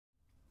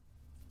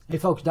Hey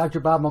folks, Dr.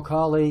 Bob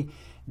McCauley.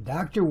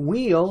 Dr.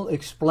 Weil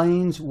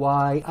explains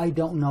why I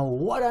don't know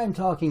what I'm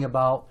talking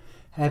about,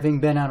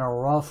 having been on a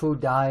raw food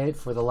diet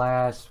for the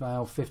last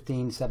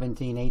 15,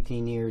 17,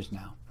 18 years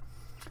now.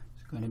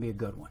 It's going to be a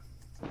good one.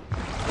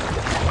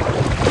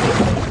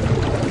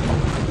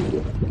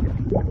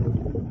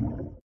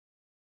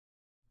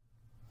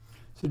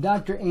 So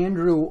Dr.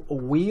 Andrew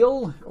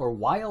Weil, or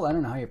Weil, I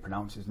don't know how you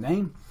pronounce his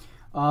name.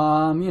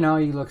 You know,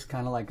 he looks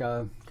kind of like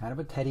a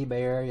teddy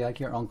bear, like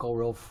your uncle,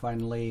 real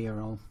friendly,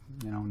 or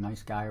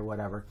nice guy or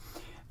whatever.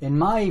 In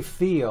my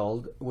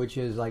field, which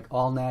is like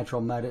all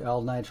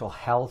natural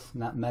health,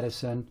 not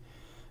medicine,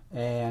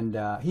 and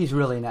he's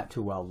really not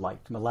too well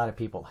liked. A lot of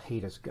people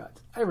hate his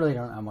guts. I really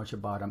don't know much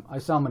about him. I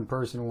saw him in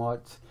person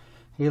once.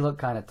 He looked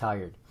kind of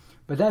tired,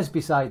 but that's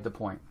beside the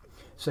point.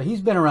 So he's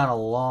been around a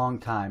long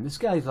time. This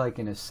guy's like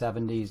in his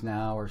 70s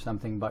now or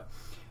something, but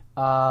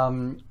he's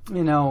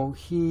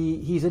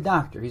a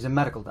doctor. He's a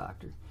medical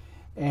doctor.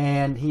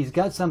 And he's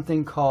got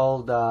something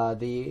called the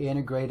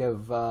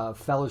Integrative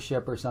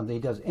Fellowship or something.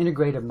 He does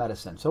integrative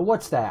medicine. So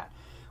what's that?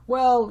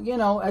 Well,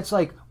 it's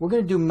like we're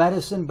going to do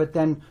medicine, but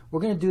then we're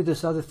going to do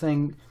this other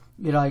thing.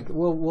 Like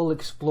we'll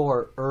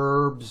explore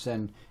herbs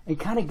and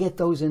kind of get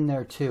those in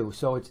there too.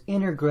 So it's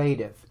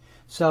integrative.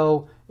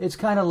 So it's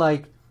kind of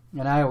like,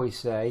 and I always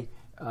say,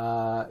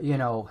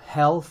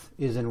 health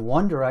is in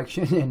one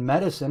direction and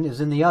medicine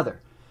is in the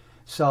other.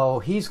 So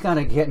he's kind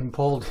of getting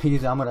pulled.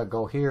 I'm going to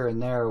go here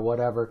and there or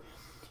whatever.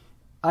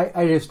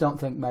 I just don't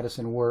think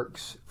medicine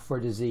works for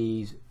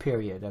disease,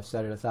 period. I've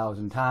said it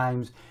 1,000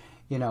 times.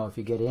 If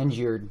you get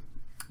injured,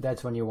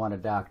 that's when you want a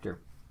doctor.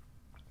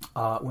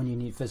 When you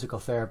need physical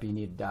therapy, you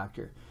need a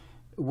doctor.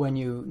 When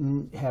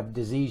you have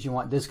disease, you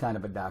want this kind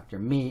of a doctor,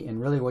 me,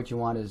 and really what you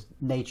want is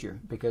nature,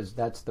 because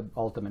that's the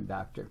ultimate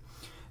doctor.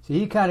 So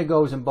he kind of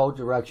goes in both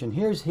directions.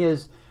 Here's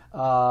his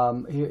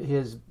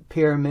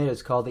pyramid.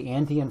 It's called the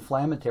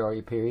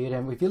anti-inflammatory period.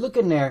 And if you look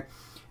in there,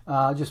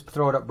 just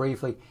throw it up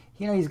briefly,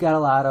 he's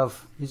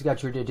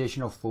got your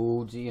traditional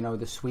foods,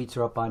 the sweets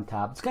are up on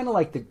top. It's kind of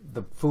like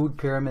the food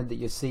pyramid that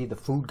you see, the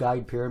food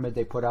guide pyramid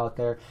they put out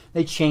there.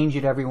 They change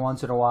it every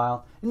once in a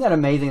while. Isn't that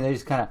amazing? They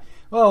just kind of,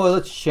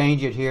 let's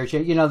change it here.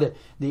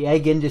 The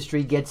egg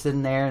industry gets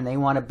in there and they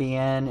want to be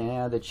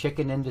in, the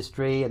chicken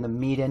industry and the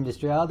meat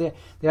industry.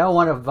 They all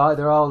want to,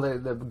 they're all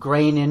the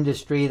grain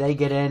industry. They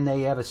get in,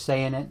 they have a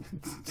say in it.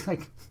 It's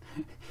like,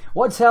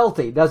 what's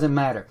healthy? Doesn't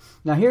matter.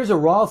 Now here's a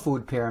raw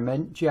food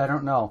pyramid. Gee, I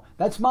don't know.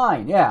 That's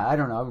mine. Yeah, I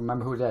don't know. I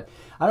remember who that.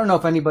 I don't know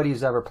if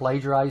anybody's ever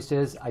plagiarized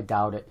his. I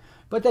doubt it.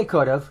 But they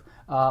could have.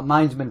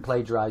 Mine's been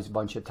plagiarized a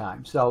bunch of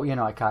times. So,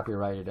 I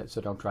copyrighted it,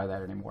 so don't try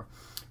that anymore.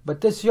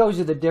 But this shows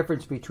you the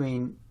difference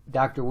between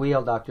Dr.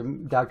 Weil, Dr.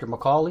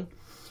 McCauley.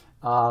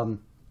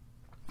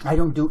 I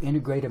don't do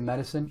integrative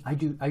medicine. I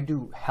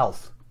do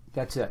health.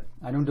 That's it.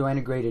 I don't do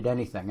integrated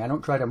anything. I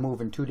don't try to move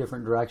in two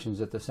different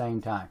directions at the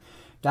same time.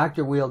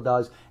 Dr. Weil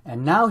does,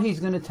 and now he's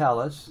going to tell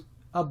us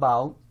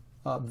about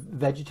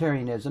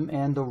vegetarianism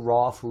and the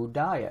raw food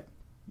diet.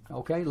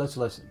 Okay, let's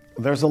listen.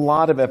 There's a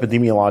lot of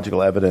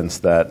epidemiological evidence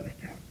that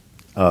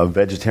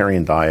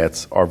vegetarian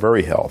diets are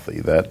very healthy,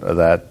 that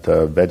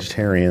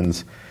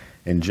vegetarians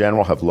in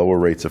general have lower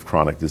rates of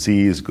chronic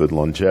disease, good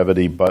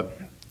longevity, but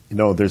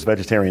there's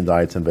vegetarian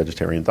diets and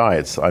vegetarian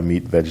diets. I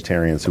meet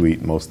vegetarians who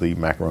eat mostly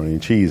macaroni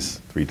and cheese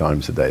 3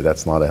 times a day.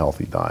 That's not a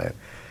healthy diet.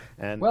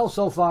 Well,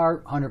 so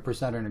far,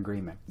 100% in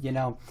agreement,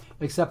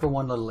 except for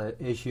one little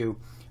issue,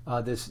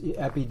 this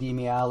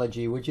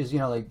epidemiology, which is,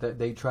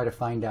 they try to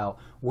find out,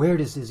 where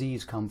does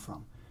disease come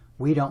from?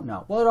 We don't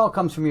know. Well, it all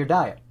comes from your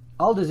diet.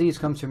 All disease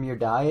comes from your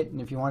diet,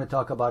 and if you want to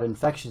talk about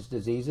infectious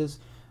diseases,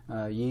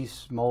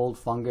 yeast, mold,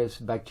 fungus,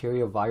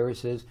 bacteria,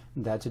 viruses,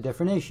 that's a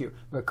different issue.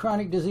 But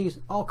chronic disease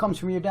all comes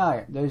from your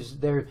diet. There's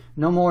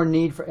no more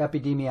need for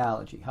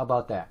epidemiology. How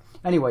about that?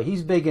 Anyway,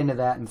 he's big into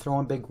that and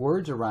throwing big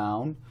words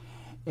around.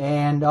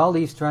 And all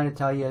he's trying to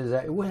tell you is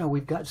that,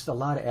 we've got a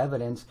lot of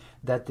evidence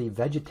that the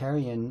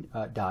vegetarian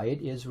diet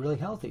is really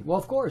healthy. Well,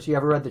 of course. You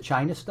ever read the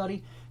China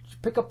study?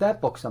 Just pick up that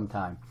book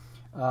sometime.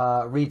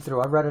 Read through.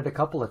 I've read it a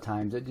couple of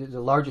times. It's the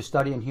largest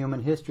study in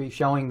human history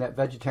showing that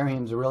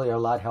vegetarians are a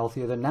lot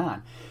healthier than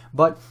non.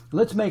 But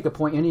let's make a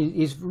point, and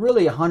he's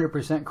really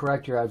 100%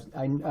 correct here.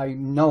 I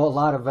know a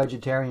lot of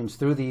vegetarians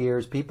through the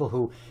years, people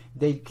who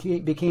they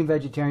became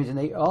vegetarians,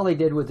 and all they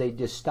did was they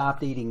just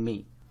stopped eating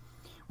meat.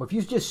 Well, if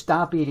you just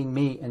stop eating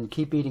meat and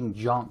keep eating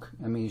junk,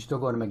 you still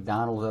go to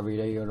McDonald's every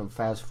day, you go to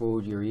fast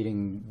food, you're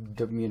eating,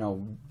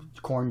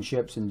 corn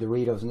chips and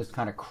Doritos and this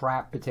kind of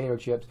crap, potato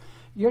chips,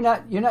 you're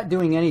not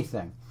doing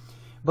anything.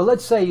 But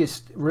let's say you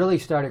really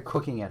started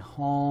cooking at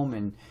home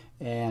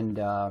and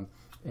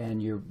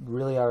you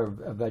really are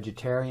a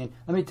vegetarian.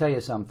 Let me tell you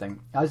something.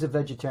 I was a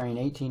vegetarian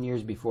 18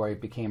 years before I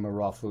became a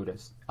raw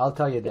foodist. I'll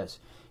tell you this.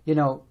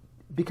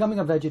 Becoming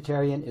a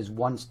vegetarian is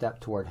one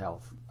step toward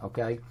health,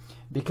 okay?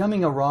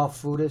 Becoming a raw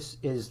foodist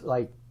is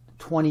like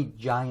 20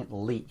 giant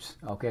leaps,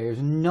 okay? There's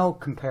no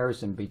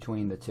comparison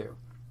between the two.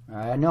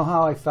 I know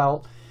how I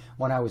felt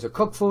when I was a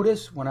cook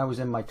foodist, when I was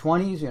in my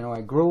 20s.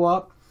 I grew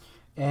up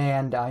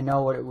And I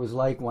know what it was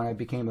like when I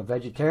became a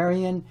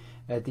vegetarian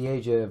at the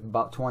age of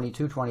about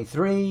 22,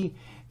 23.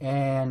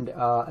 And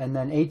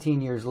then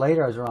 18 years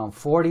later, I was around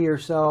 40 or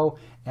so,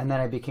 and then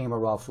I became a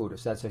raw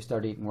foodist. That's I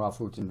started eating raw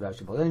fruits and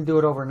vegetables. I didn't do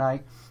it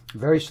overnight.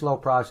 Very slow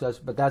process,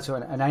 but that's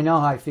what, and I know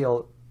how I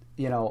feel,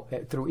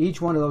 through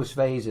each one of those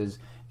phases,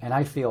 and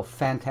I feel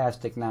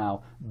fantastic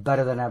now,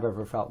 better than I've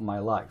ever felt in my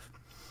life.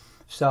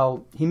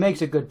 So he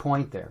makes a good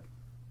point there.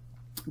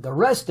 The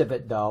rest of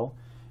it, though,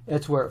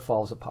 it's where it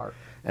falls apart.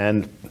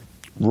 And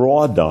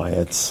raw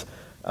diets,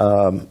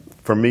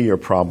 for me, are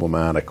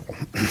problematical.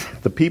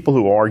 The people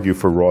who argue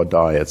for raw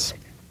diets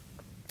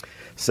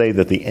say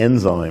that the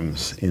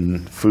enzymes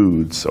in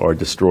foods are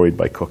destroyed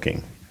by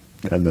cooking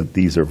and that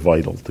these are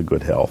vital to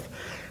good health.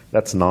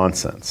 That's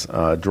nonsense.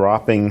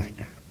 Dropping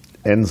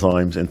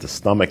enzymes into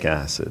stomach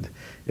acid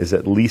is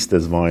at least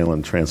as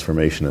violent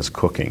transformation as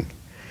cooking.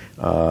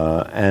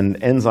 And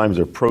enzymes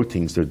are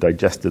proteins. They're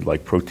digested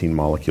like protein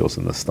molecules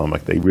in the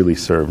stomach. They really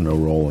serve no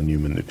role in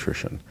human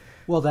nutrition.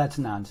 Well, that's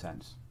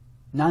nonsense.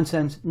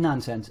 Nonsense,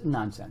 nonsense,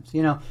 nonsense.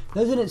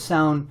 Doesn't it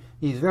sound,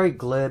 he's very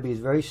glib, he's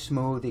very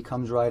smooth, he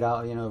comes right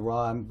out,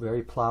 raw, I'm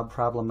very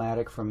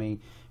problematic for me.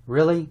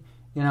 Really?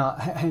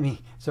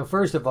 So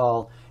first of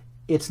all,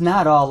 it's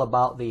not all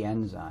about the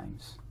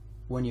enzymes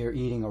when you're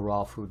eating a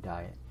raw food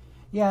diet.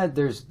 Yeah,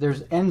 there's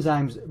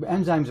enzymes.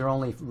 Enzymes are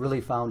only really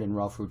found in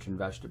raw fruits and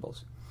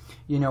vegetables.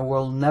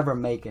 We'll never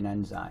make an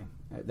enzyme.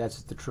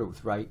 That's the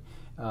truth, right?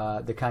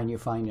 The kind you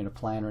find in a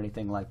plant or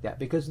anything like that,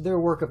 because they're a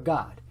work of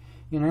God.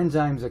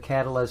 Enzymes are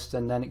catalysts,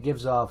 and then it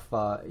gives off,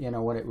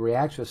 when it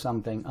reacts with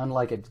something,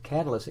 unlike a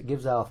catalyst, it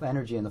gives off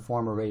energy in the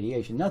form of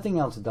radiation. Nothing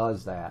else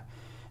does that,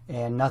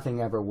 and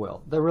nothing ever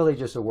will. They're really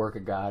just a work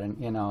of God.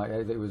 And I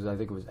think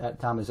it was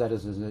Thomas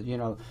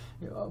Edison.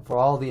 For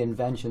all the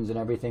inventions and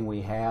everything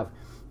we have,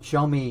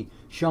 show me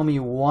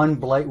one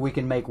blade. We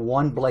can make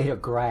one blade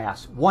of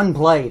grass, one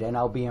blade, and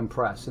I'll be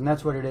impressed. And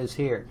that's what it is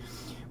here.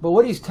 But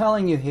what he's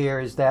telling you here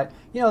is that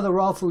the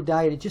raw food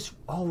diet, it just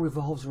all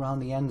revolves around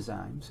the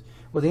enzymes.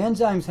 Well, the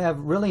enzymes have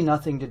really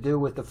nothing to do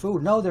with the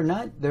food. No, they're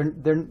not.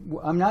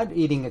 I'm not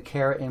eating a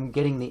carrot and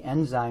getting the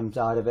enzymes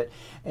out of it,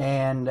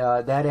 and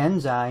that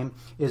enzyme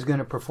is going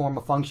to perform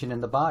a function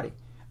in the body.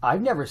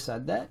 I've never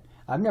said that.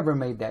 I've never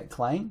made that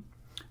claim.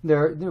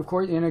 Of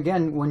course, and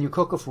again, when you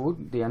cook a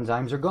food, the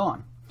enzymes are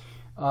gone.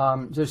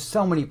 There's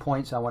so many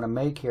points I want to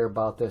make here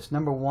about this.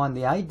 Number one,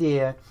 the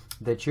idea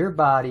that your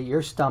body,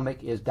 your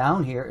stomach, is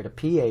down here at a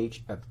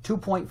pH of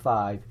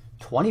 2.5,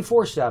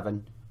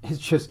 24/7, is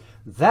just,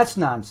 that's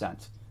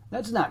nonsense.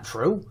 That's not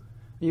true.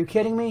 Are you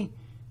kidding me?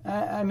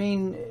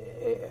 When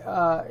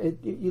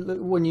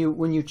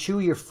you chew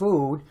your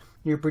food,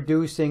 you're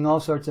producing all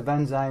sorts of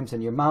enzymes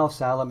in your mouth,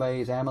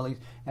 salivase, amylase,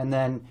 and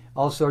then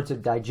all sorts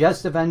of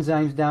digestive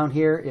enzymes down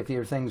here if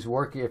your things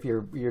work, if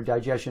your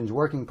digestion's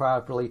working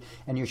properly,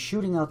 and you're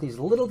shooting out these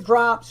little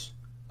drops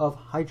of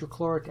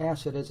hydrochloric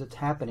acid as it's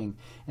happening,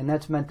 and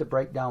that's meant to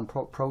break down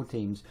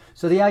proteins.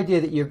 So the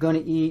idea that you're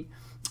going to eat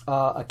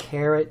a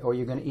carrot or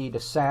you're going to eat a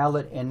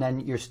salad and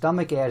then your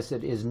stomach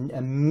acid is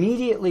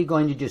immediately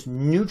going to just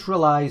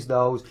neutralize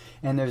those,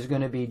 and there's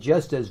going to be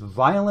just as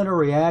violent a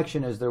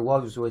reaction as there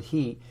was with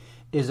heat,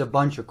 is a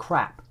bunch of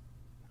crap,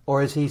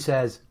 or as he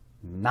says,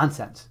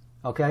 nonsense.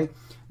 Okay?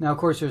 Now, of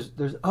course,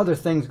 there's other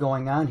things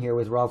going on here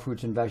with raw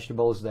fruits and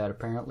vegetables that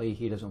apparently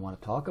he doesn't want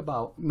to talk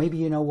about. Maybe,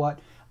 you know what?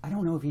 I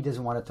don't know if he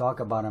doesn't want to talk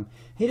about them.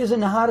 He doesn't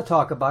know how to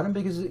talk about them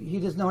because he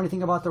doesn't know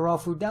anything about the raw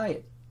food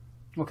diet.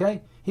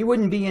 Okay? He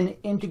wouldn't be in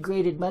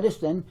integrated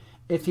medicine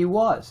if he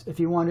was, if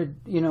he wanted,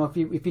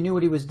 if he knew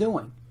what he was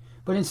doing.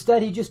 But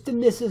instead, he just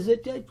dismisses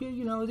it.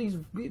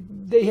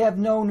 They have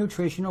no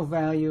nutritional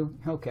value.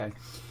 Okay.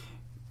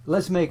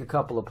 Let's make a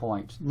couple of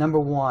points. Number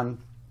one,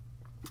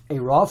 a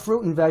raw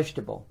fruit and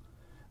vegetable,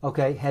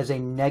 okay, has a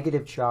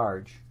negative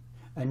charge,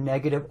 a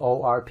negative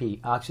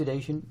ORP,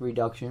 oxidation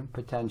reduction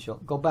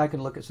potential. Go back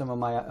and look at some of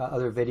my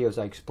other videos.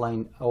 I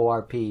explain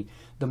ORP,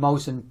 the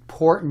most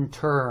important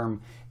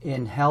term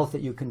in health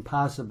that you can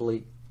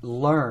possibly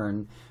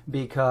learn,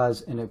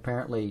 because, and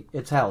apparently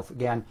it's health,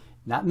 again,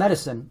 not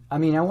medicine. I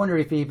wonder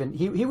if he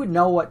would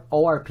know what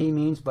ORP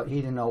means, but he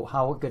didn't know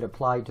how it could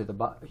apply to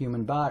the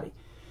human body.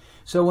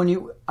 So when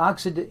you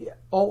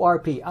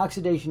ORP,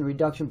 oxidation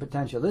reduction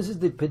potential, this is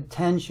the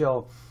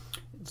potential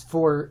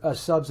for a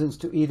substance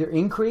to either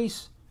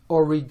increase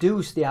or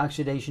reduce the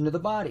oxidation of the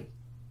body.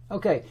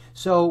 Okay,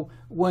 so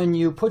when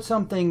you put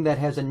something that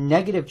has a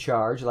negative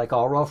charge, like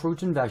all raw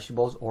fruits and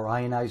vegetables, or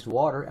ionized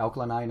water,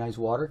 alkaline ionized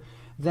water,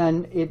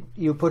 then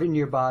you put it in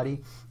your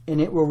body and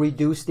it will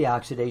reduce the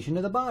oxidation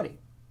of the body.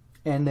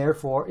 And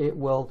therefore it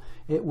will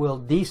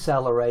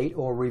decelerate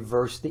or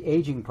reverse the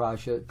aging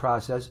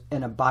process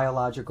in a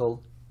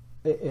biological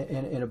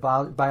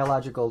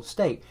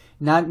state.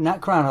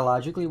 Not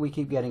chronologically, we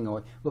keep getting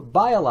away, but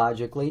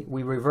biologically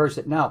we reverse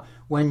it. Now,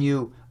 when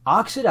you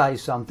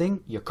oxidize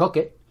something, you cook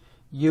it,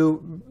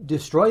 you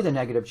destroy the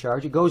negative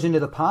charge, it goes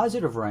into the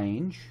positive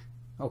range,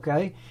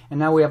 okay? And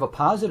now we have a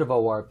positive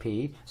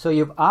ORP, so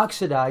you've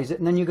oxidized it,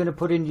 and then you're going to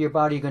put it into your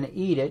body, you're going to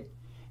eat it,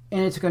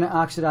 and it's going to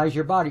oxidize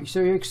your body.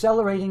 So you're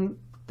accelerating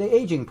the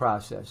aging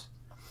process.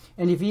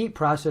 And if you eat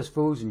processed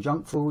foods and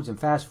junk foods and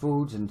fast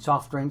foods and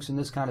soft drinks and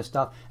this kind of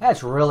stuff,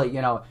 that's really,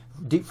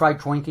 deep fried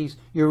Twinkies,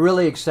 you're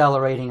really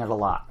accelerating it a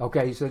lot.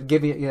 Okay, so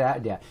give you that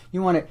idea.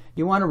 You want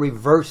to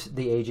reverse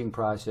the aging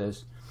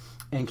process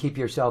and keep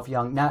yourself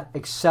young, not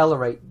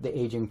accelerate the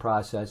aging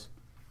process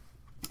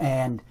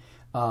and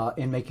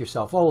make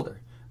yourself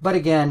older. But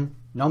again,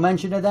 no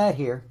mention of that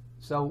here.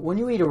 So when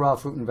you eat a raw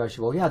fruit and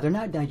vegetable, yeah, they're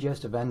not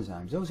digestive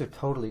enzymes. Those are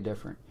totally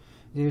different.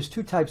 There's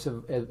two types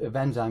of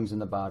enzymes in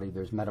the body.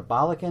 There's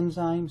metabolic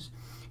enzymes,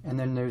 and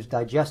then there's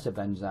digestive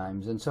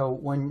enzymes. And so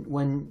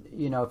when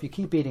if you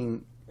keep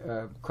eating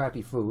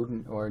crappy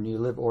food, or you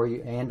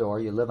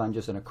live on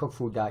just a cooked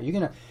food diet, you're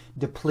going to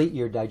deplete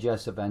your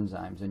digestive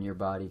enzymes in your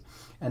body,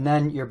 and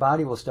then your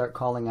body will start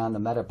calling on the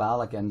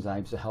metabolic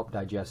enzymes to help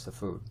digest the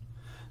food.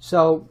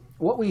 So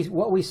what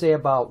we say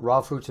about raw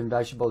fruits and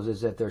vegetables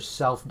is that they're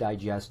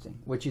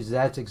self-digesting,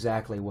 that's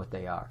exactly what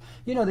they are.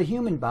 The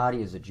human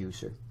body is a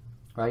juicer,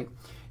 right?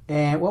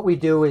 And what we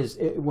do is,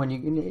 when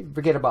you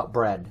forget about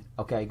bread,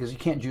 okay, because you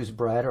can't juice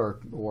bread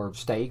or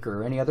steak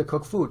or any other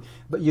cooked food,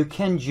 but you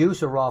can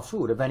juice a raw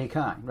food of any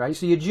kind, right?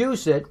 So you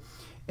juice it,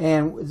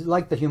 and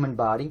like the human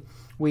body,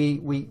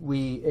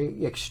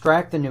 we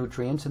extract the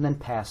nutrients and then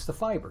pass the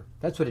fiber.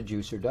 That's what a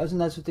juicer does,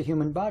 and that's what the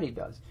human body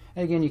does.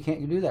 And again, you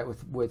can't do that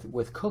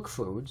with cooked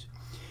foods.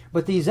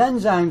 But these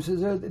enzymes,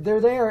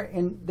 they're there,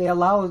 and they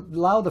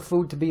allow the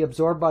food to be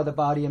absorbed by the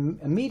body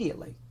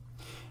immediately.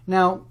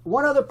 Now,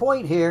 one other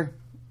point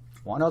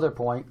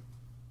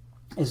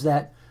is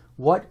that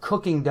what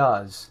cooking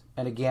does,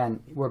 and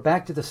again, we're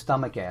back to the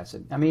stomach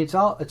acid. I mean, it's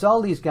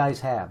all these guys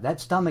have. That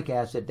stomach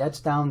acid, that's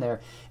down there.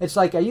 It's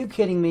like, are you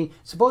kidding me?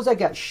 Suppose I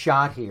got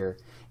shot here,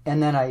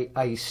 and then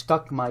I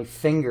stuck my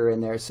finger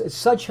in there. It's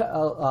such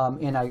oh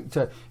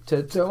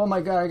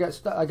my God,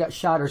 I got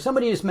shot, or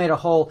somebody just made a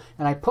hole,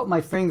 and I put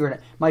my finger in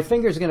it. My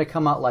finger's going to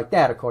come out like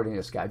that, according to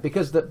this guy,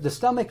 because the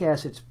stomach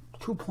acid's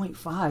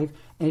 2.5,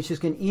 and it's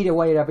just going to eat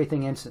away at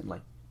everything instantly.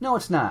 No,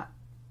 it's not.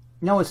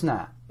 No, it's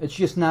not. It's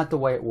just not the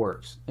way it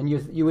works. And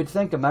you would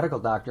think a medical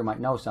doctor might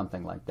know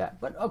something like that.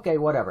 But okay,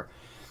 whatever.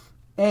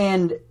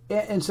 And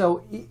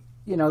so,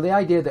 the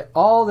idea that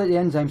all the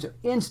enzymes are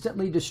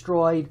instantly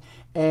destroyed,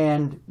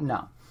 and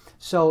no.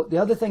 So the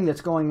other thing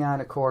that's going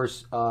on, of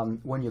course,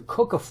 when you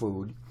cook a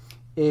food,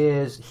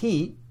 is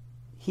heat.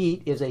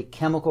 Heat is a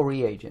chemical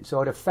reagent, so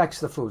it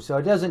affects the food. So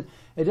it doesn't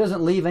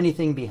leave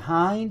anything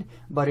behind,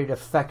 but it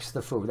affects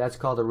the food. That's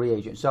called a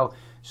reagent. So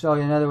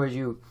in other words,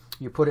 you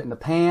put it in the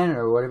pan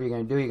or whatever you're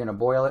going to do. You're going to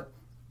boil it,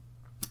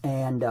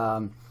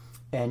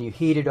 and you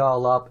heat it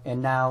all up,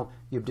 and now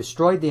you've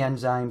destroyed the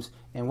enzymes.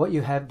 And what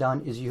you have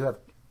done is you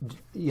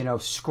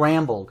have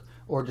scrambled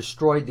or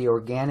destroyed the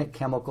organic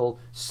chemical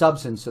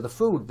substance of the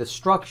food, the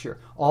structure,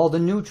 all the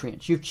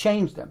nutrients. You've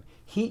changed them.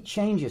 Heat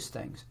changes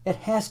things. It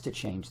has to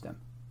change them.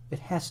 It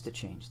has to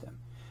change them,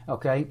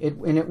 okay?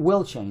 And it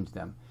will change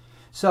them.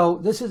 So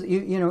this is,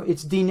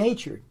 it's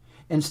denatured,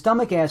 and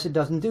stomach acid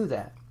doesn't do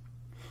that.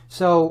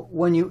 So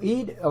when you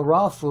eat a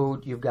raw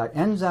food, you've got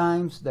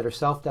enzymes that are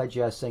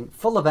self-digesting,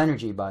 full of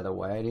energy, by the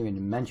way. I didn't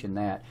even mention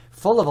that.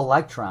 Full of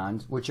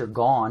electrons, which are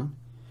gone.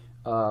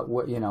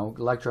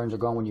 Electrons are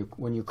gone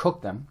when you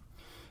cook them,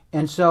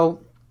 and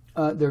so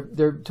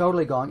they're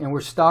totally gone. And we're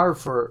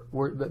starved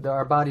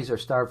our bodies are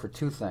starved for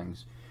two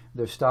things.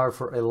 They're starved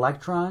for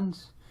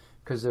electrons,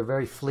 because they're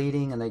very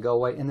fleeting and they go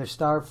away, and they're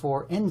starved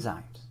for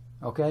enzymes.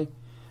 Okay,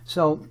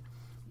 so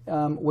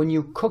when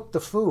you cook the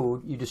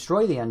food, you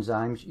destroy the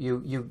enzymes.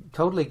 You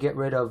totally get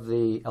rid of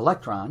the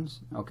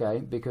electrons. Okay,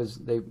 because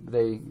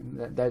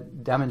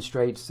that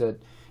demonstrates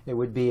that it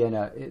would be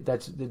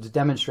it's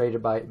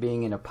demonstrated by it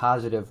being in a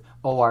positive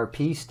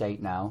ORP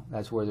state now.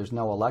 That's where there's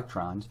no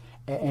electrons.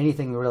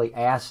 Anything really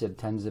acid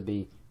tends to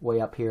be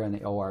way up here in the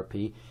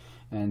ORP.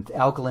 And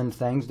alkaline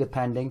things,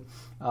 depending,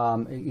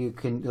 you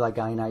can, like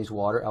ionized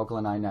water,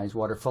 alkaline ionized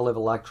water, full of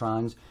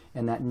electrons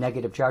and that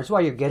negative charge. That's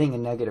why you're getting a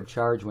negative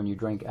charge when you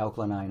drink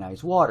alkaline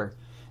ionized water.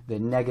 The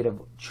negative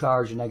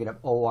charge,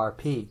 negative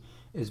ORP,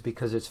 is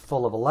because it's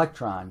full of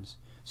electrons.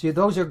 So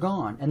those are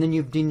gone, and then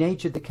you've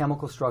denatured the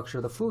chemical structure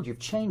of the food. You've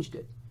changed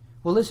it.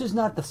 Well, this is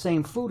not the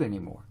same food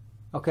anymore.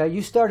 Okay,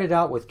 you started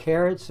out with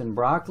carrots and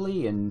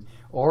broccoli and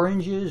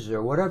oranges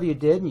or whatever you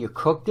did, and you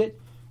cooked it.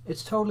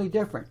 It's totally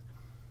different.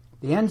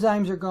 The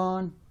enzymes are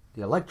gone,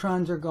 the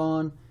electrons are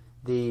gone,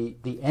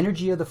 the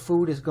energy of the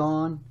food is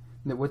gone,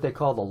 what they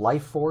call the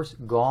life force,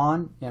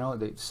 gone,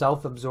 the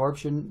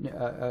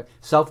self-absorption,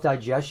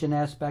 self-digestion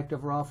aspect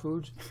of raw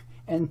foods,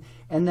 and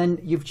then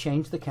you've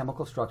changed the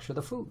chemical structure of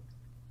the food.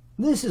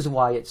 This is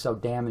why it's so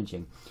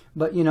damaging.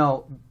 But,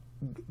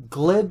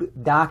 glib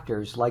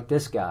doctors like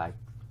this guy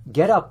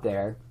get up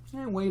there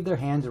and wave their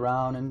hands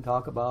around and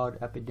talk about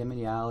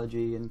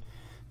epidemiology, and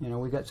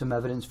we got some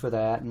evidence for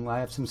that, and I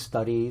have some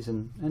studies,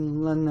 and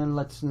then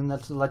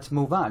let's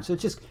move on. So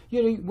it's just,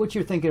 what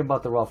you're thinking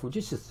about the raw food,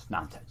 it's just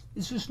nonsense.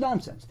 It's just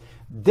nonsense.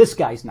 This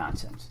guy's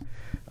nonsense.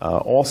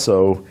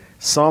 Also,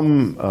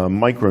 some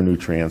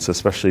micronutrients,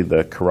 especially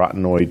the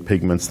carotenoid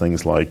pigments,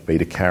 things like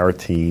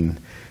beta-carotene,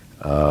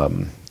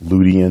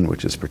 lutein,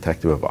 which is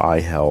protective of eye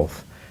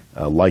health,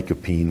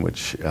 lycopene,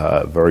 which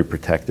very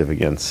protective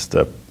against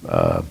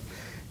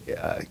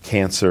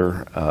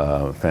cancer,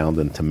 found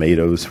in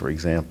tomatoes, for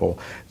example.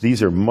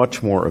 These are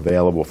much more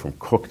available from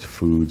cooked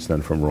foods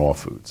than from raw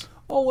foods.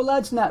 Oh, well,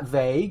 that's not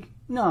vague.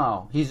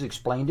 No, he's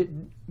explained it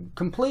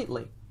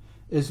completely.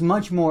 Is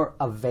much more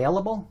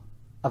available?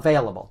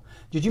 Available.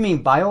 Did you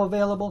mean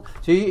bioavailable?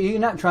 So you're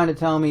not trying to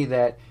tell me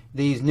that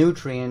these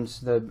nutrients,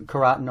 the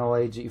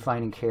carotenoids that you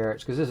find in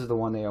carrots, because this is the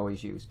one they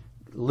always use,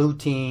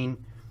 lutein,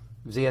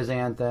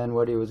 zeaxanthin,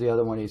 what was the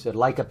other one he said,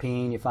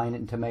 lycopene, you find it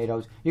in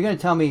tomatoes. You're going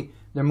to tell me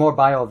they're more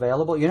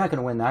bioavailable? You're not going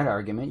to win that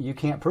argument. You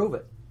can't prove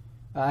it.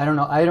 I don't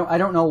know. I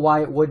don't know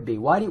why it would be.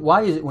 Why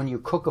is it when you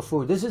cook a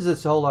food? This is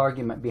this whole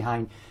argument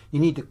behind you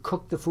need to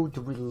cook the food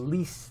to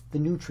release the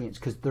nutrients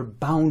because they're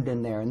bound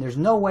in there, and there's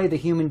no way the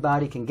human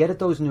body can get at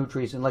those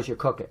nutrients unless you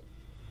cook it.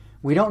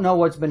 We don't know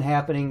what's been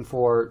happening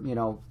for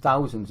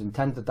thousands and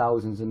tens of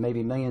thousands and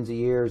maybe millions of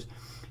years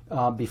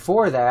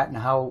before that, and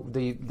how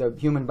the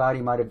human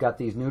body might have got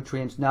these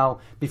nutrients. Now,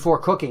 before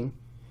cooking,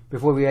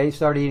 before we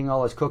started eating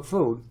all this cooked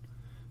food,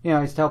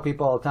 I used to tell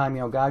people all the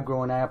time, God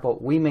grew an apple,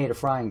 we made a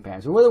frying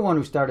pan. So we're the one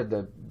who started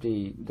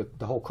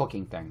the whole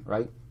cooking thing,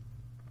 right?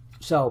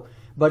 So,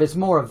 but it's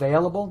more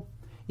available,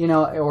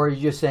 or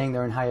you're just saying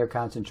they're in higher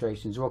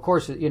concentrations. Well, of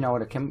course, in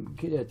a can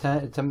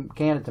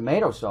of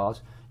tomato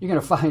sauce, you're going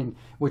to find,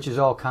 which is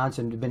all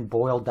been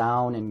boiled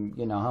down,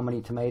 and how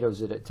many tomatoes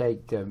did it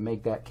take to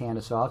make that can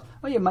of sauce?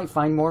 Well, you might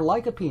find more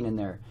lycopene in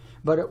there.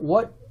 But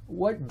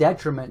what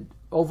detriment,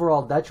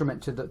 overall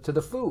detriment to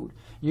the food?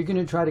 You're going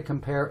to try to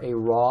compare a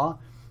raw,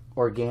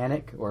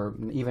 organic, or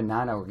even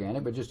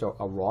non-organic, but just a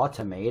raw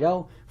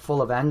tomato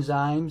full of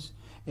enzymes,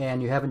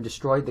 and you haven't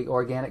destroyed the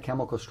organic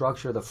chemical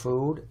structure of the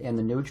food and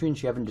the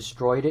nutrients. You haven't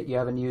destroyed it. You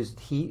haven't used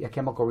heat, a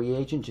chemical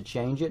reagent to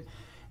change it,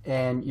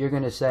 and you're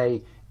going to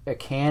say a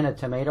can of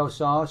tomato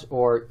sauce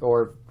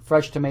or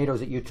fresh tomatoes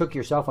that you took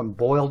yourself and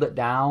boiled it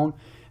down,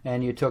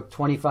 and you took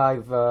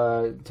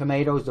 25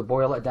 tomatoes to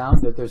boil it down,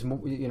 that there's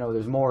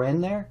more in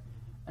there.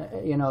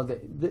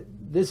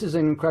 This is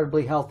an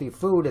incredibly healthy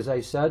food, as I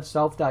said,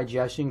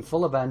 self-digesting,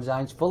 full of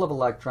enzymes, full of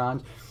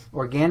electrons,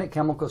 organic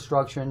chemical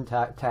structure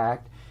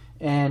intact,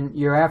 and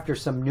you're after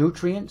some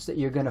nutrients that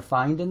you're going to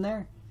find in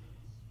there,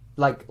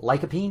 like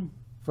lycopene,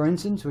 for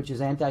instance, which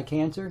is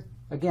anti-cancer.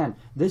 Again,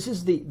 this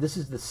is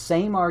the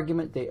same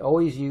argument they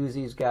always use,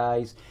 these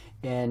guys,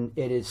 and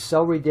it is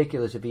so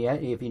ridiculous. If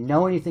you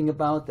know anything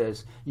about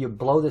this, you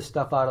blow this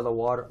stuff out of the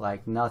water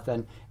like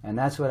nothing, and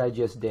that's what I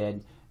just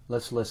did.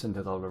 Let's listen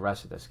to the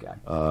rest of this guy.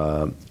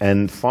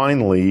 And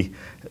finally,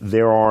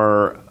 there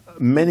are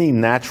many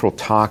natural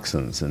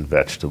toxins in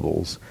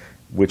vegetables,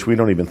 which we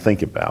don't even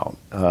think about,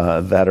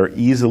 that are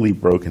easily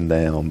broken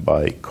down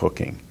by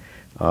cooking.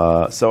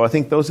 So I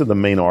think those are the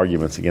main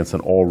arguments against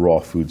an all raw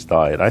foods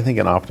diet. I think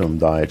an optimum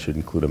diet should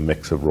include a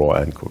mix of raw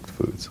and cooked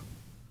foods.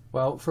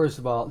 Well, first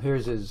of all,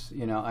 here's his,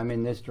 I'm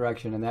in this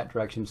direction and that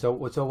direction. So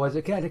was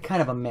it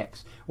kind of a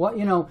mix?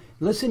 Well,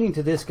 listening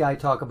to this guy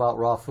talk about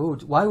raw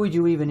foods, why would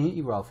you even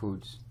eat raw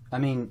foods? I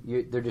mean,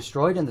 they're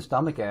destroyed in the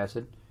stomach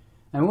acid.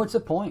 And what's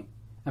the point?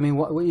 I mean,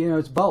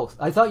 it's both.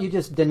 I thought you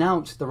just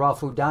denounced the raw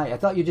food diet. I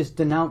thought you just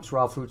denounced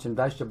raw fruits and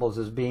vegetables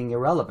as being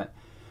irrelevant.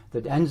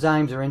 The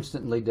enzymes are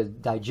instantly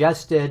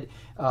digested.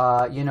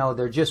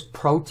 They're just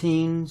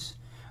proteins.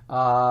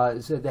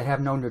 So they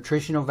have no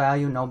nutritional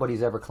value.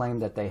 Nobody's ever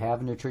claimed that they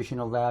have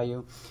nutritional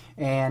value,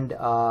 and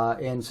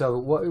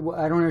so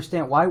I don't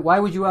understand why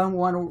would you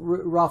want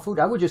raw food?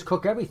 I would just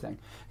cook everything.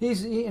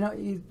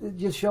 It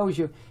just shows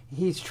you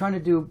he's trying to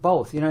do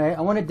both. I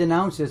want to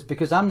denounce this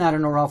because I'm not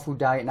on a raw food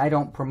diet and I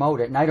don't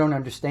promote it and I don't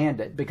understand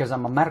it because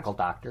I'm a medical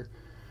doctor.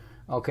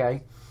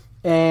 Okay.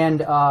 And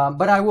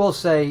but I will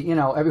say,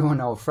 everyone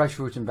knows fresh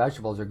fruits and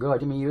vegetables are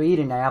good. I mean, you eat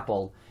an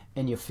apple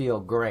and you feel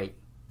great.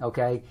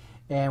 Okay.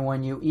 And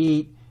when you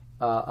eat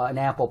an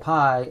apple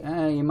pie,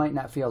 you might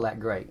not feel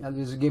that great. I'll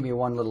just give you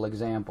one little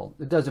example.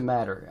 It doesn't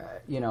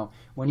matter.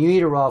 When you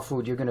eat a raw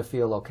food, you're going to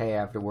feel okay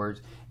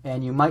afterwards.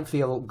 And you might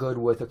feel good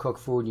with a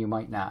cooked food, and you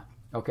might not.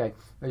 Okay?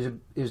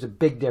 There's a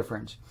big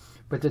difference.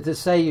 But to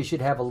say you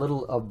should have a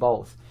little of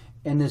both.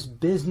 And this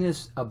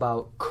business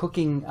about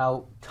cooking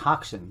out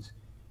toxins,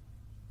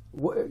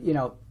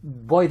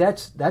 boy,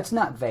 that's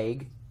not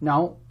vague.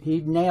 No,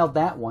 he nailed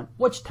that one.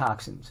 Which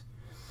toxins?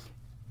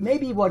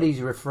 Maybe what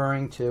he's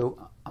referring to,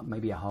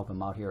 maybe I'll help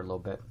him out here a little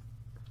bit,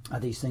 are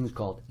these things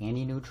called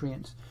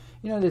anti-nutrients.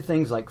 The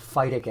things like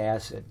phytic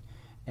acid,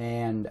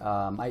 and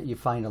you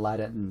find a lot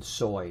of it in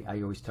soy.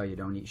 I always tell you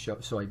don't eat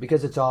soy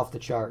because it's off the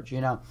charts,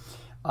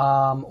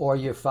 or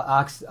your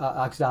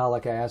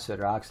oxalic acid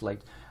or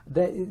oxalates.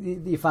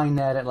 You find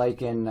that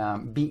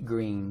in beet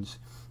greens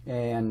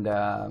and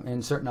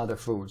in certain other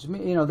foods.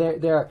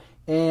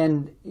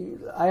 And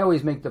I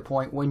always make the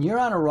point, when you're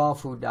on a raw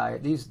food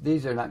diet,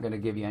 these are not going to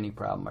give you any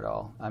problem at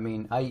all. I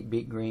mean, I eat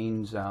beet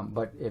greens,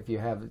 but if you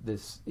have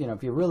this,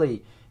 if you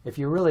really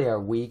are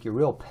weak, you're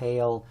real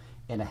pale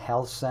in a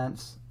health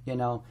sense, you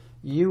know,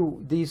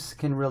 these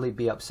can really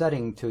be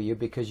upsetting to you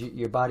because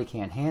your body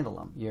can't handle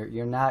them.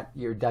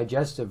 Your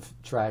digestive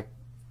tract,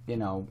 you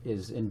know,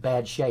 is in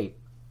bad shape.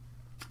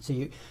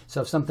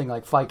 So if something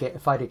like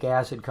phytic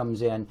acid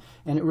comes in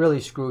and it really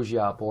screws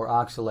you up, or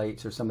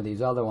oxalates, or some of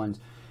these other ones,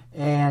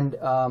 and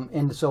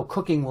so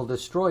cooking will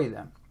destroy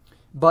them.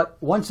 But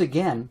once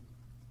again,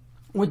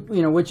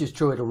 which is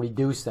true, it'll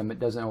reduce them. It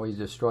doesn't always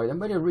destroy them,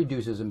 but it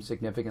reduces them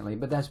significantly.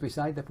 But that's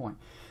beside the point.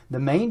 The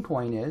main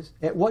point is,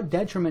 at what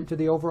detriment to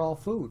the overall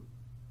food?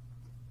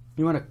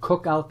 You want to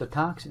cook out the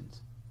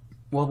toxins.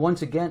 Well,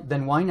 once again,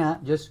 then why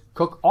not just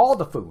cook all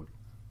the food?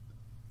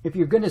 If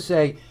you're going to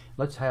say,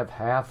 let's have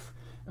half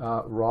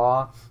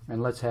raw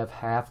and let's have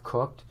half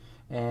cooked,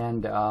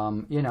 and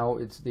you know,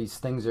 it's these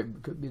things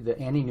that the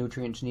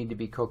anti-nutrients need to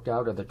be cooked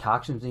out, or the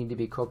toxins need to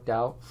be cooked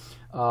out,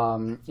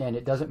 and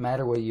it doesn't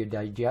matter whether you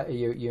digest,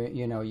 you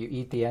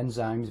eat the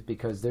enzymes,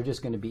 because they're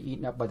just going to be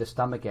eaten up by the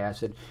stomach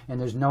acid, and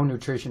there's no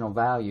nutritional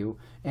value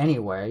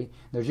anyway.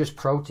 They're just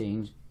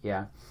proteins,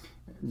 yeah,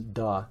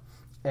 duh,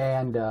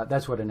 and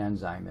that's what an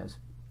enzyme is.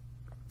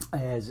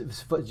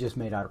 It's just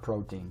made out of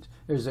proteins.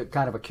 There's a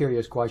kind of a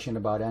curious question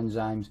about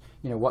enzymes.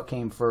 You know, what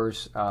came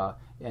first, an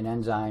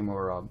enzyme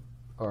or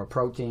a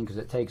protein? Because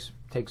it takes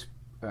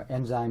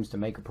enzymes to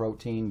make a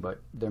protein,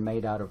 but they're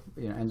made out of,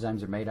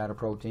 enzymes are made out of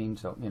protein.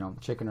 So,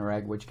 chicken or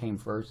egg, which came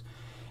first?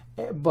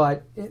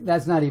 But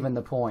that's not even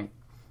the point.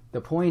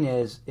 The point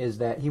is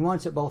that he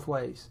wants it both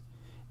ways.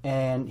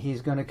 And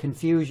he's going to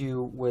confuse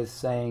you with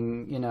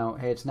saying,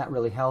 hey, it's not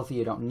really healthy,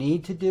 you don't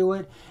need to do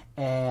it,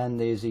 and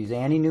there's these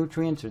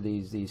anti-nutrients, or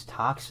these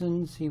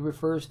toxins he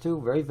refers to,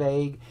 very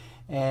vague,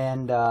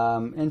 and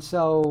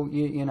so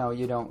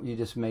you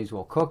just may as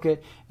well cook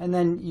it, and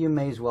then you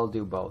may as well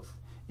do both.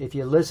 If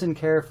you listen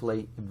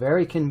carefully,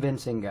 very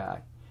convincing guy,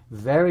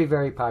 very,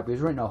 very popular.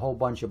 He's written a whole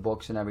bunch of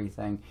books and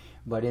everything,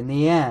 but in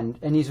the end,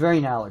 and he's very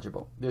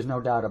knowledgeable. There's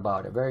no doubt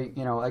about it. Very,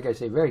 like I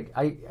say,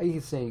 I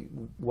say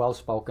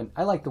well-spoken.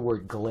 I like the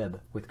word glib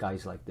with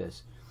guys like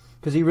this,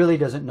 because he really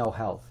doesn't know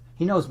health.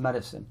 He knows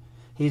medicine.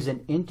 He's an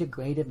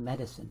integrative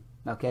medicine.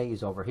 Okay,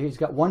 he's over here. He's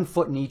got one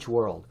foot in each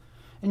world,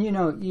 and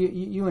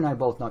you and I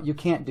both know you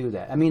can't do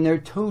that. I mean, they're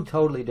two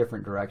totally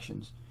different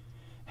directions.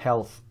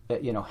 Health,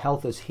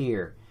 health is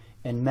here,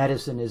 and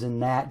medicine is in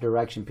that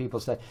direction. People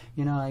say,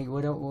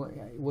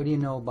 what do you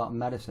know about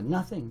medicine?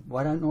 Nothing.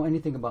 Well, I don't know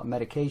anything about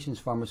medications,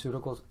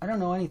 pharmaceuticals. I don't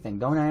know anything.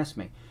 Don't ask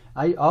me.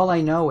 All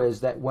I know is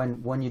that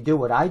when you do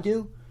what I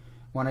do,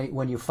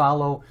 when you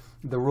follow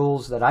the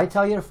rules that I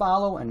tell you to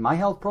follow and my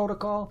health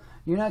protocol,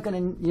 you're not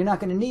going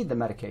to need the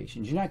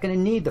medications. You're not going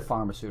to need the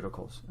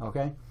pharmaceuticals.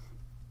 Okay.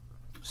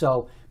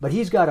 So, but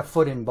he's got a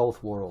foot in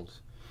both worlds.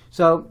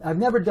 So I've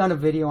never done a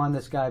video on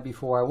this guy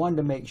before. I wanted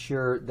to make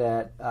sure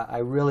that I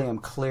really am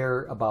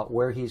clear about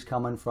where he's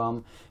coming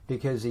from,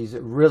 because he's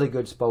a really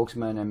good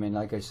spokesman. I mean,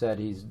 like I said,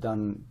 he's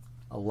done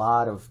a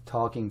lot of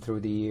talking through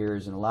the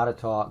years and a lot of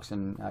talks,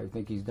 and I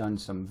think he's done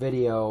some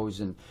videos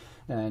and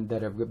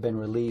that have been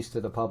released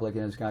to the public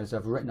and this kind of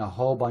stuff. Written a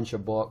whole bunch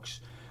of books,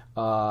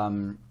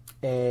 and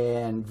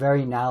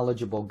very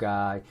knowledgeable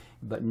guy,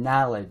 but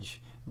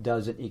knowledge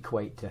doesn't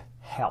equate to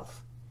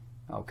health,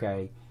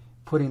 okay?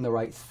 Putting the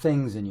right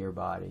things in your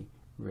body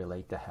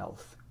relate to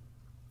health.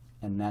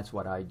 And that's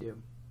what I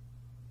do.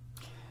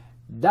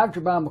 Dr.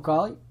 Bob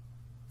McCauley,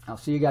 I'll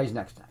see you guys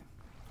next time.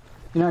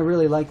 I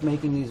really like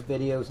making these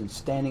videos and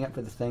standing up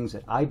for the things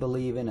that I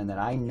believe in and that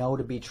I know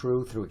to be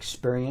true through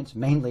experience,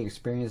 mainly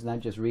experience, not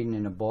just reading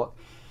in a book.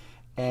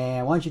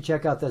 And why don't you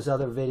check out this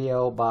other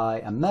video by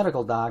a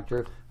medical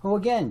doctor who,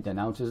 again,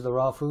 denounces the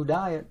raw food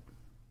diet.